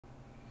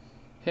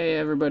Hey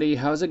everybody,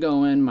 how's it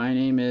going? My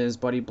name is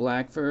Buddy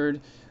Blackford.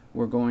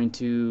 We're going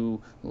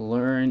to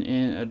learn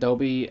in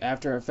Adobe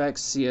After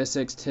Effects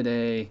CS6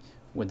 today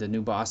with the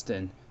new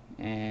Boston.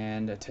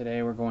 And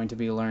today we're going to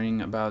be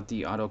learning about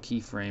the auto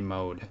keyframe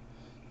mode.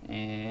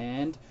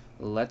 And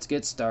let's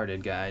get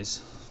started,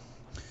 guys.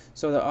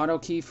 So the auto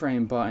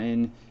keyframe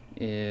button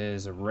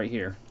is right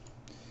here.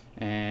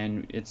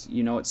 And it's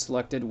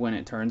selected when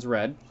it turns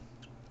red.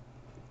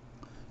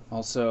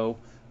 Also,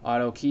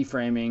 auto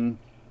keyframing,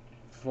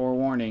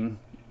 forewarning,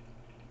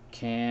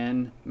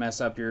 can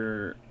mess up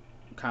your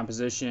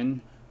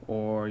composition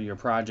or your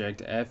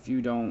project if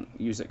you don't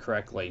use it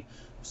correctly.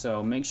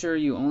 So make sure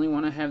you only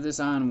want to have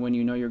this on when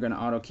you know you're going to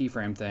auto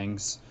keyframe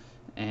things,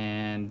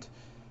 and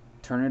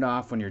turn it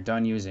off when you're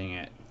done using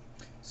it.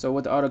 So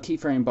what the auto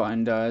keyframe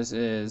button does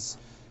is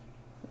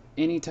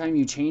anytime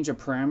you change a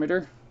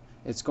parameter,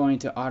 it's going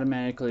to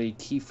automatically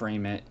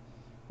keyframe it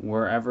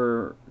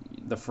wherever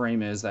the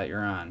frame is that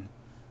you're on.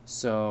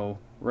 So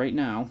right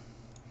now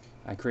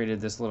I created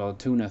this little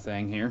tuna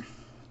thing here,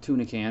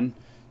 tuna can,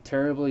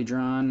 terribly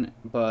drawn,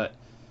 but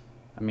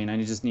I mean,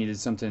 I just needed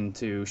something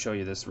to show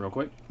you this real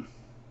quick.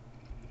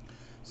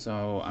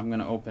 So I'm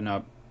gonna open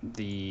up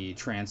the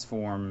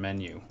transform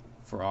menu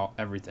for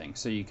everything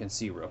so you can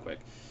see real quick.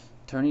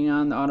 Turning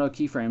on the auto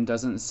keyframe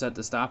doesn't set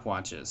the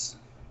stopwatches,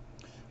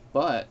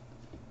 but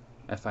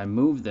if I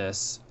move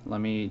this, let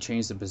me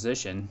change the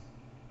position,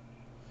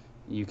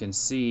 you can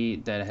see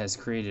that it has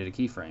created a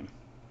keyframe.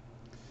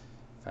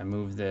 If I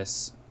move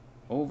this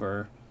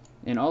over,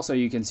 and also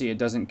you can see it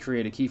doesn't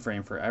create a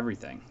keyframe for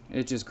everything,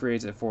 it just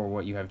creates it for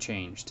what you have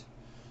changed.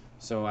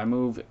 So I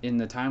move in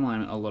the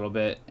timeline a little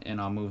bit and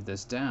I'll move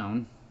this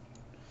down,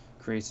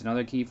 creates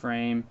another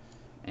keyframe,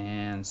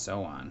 and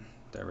so on.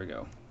 There we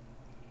go.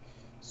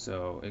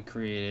 So it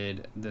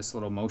created this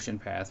little motion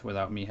path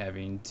without me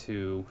having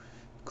to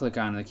click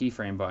on the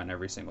keyframe button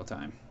every single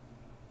time.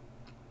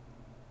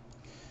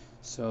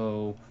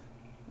 So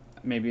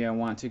maybe I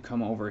want to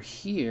come over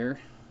here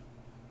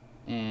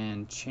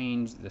and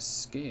change the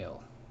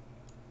scale.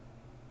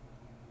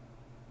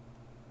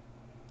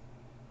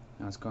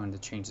 Now it's going to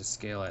change the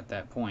scale at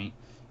that point.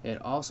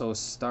 It also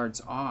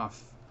starts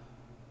off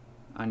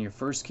on your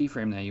first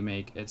keyframe that you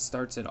make, it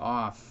starts it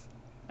off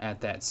at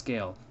that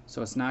scale.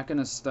 So it's not going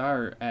to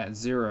start at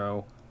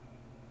 0,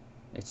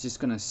 it's just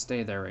going to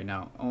stay there right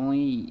now.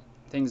 Only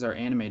things are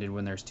animated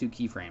when there's 2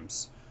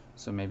 keyframes.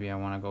 So maybe I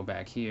want to go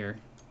back here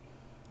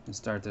and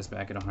start this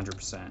back at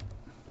 100%.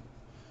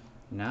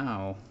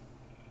 Now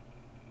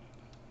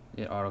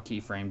it auto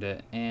keyframed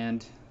it,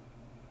 and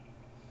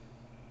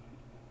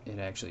it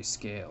actually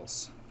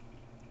scales,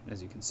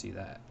 as you can see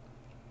that.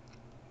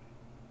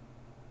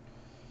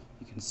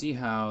 You can see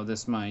how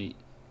this might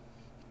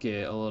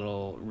get a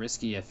little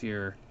risky if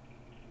you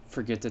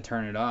forget to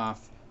turn it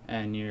off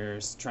and you're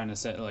trying to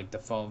set like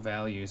default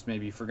values.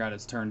 Maybe you forgot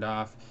it's turned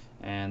off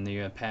and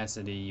the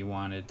opacity you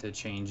wanted to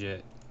change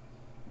it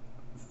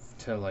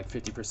to like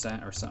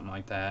 50% or something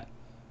like that.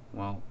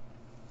 Well,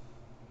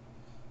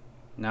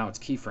 now it's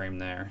keyframe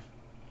there,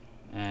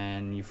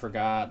 and you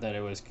forgot that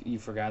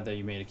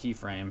you made a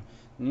keyframe, and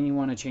then you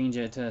want to change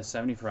it to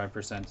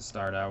 75% to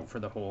start out for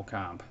the whole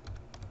comp.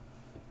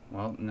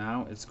 Well,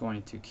 now it's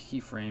going to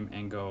keyframe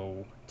and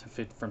go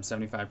to from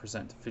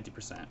 75% to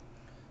 50%.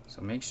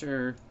 So make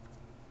sure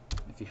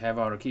if you have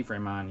auto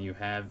keyframe on, you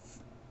have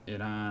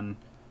it on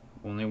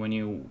only when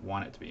you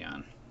want it to be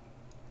on.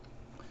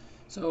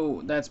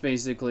 So that's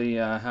basically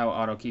how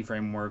auto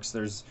keyframe works.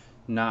 There's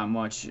not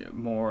much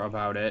more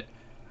about it.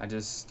 I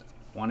just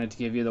wanted to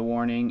give you the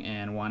warning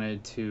and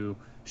wanted to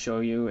show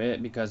you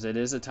it because it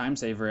is a time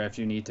saver if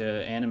you need to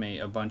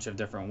animate a bunch of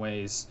different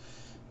ways.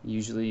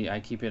 Usually I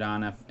keep it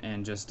on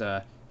and just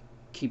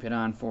keep it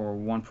on for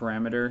one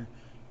parameter,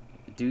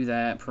 do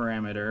that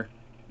parameter,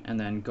 and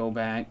then go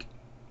back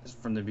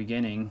from the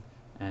beginning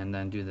and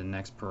then do the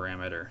next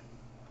parameter.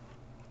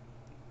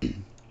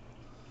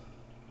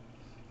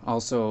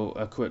 Also,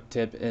 a quick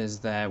tip is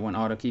that when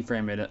auto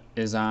keyframe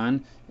is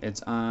on,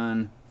 it's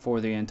on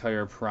for the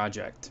entire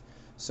project.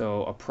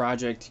 So a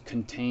project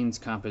contains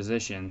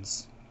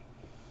compositions.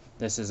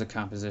 This is a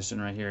composition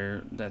right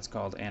here that's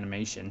called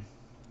animation.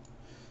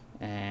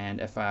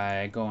 And if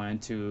I go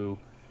into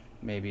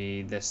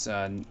maybe this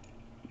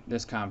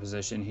this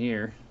composition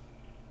here,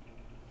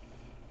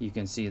 you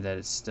can see that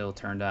it's still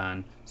turned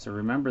on. So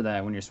remember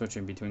that when you're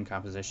switching between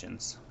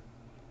compositions.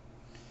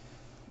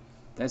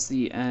 That's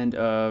the end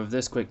of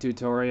this quick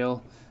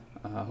tutorial.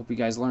 Hope you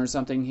guys learned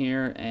something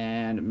here,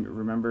 and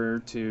remember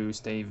to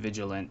stay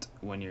vigilant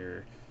when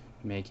you're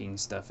making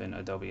stuff in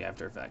Adobe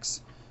After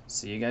Effects.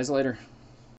 See you guys later.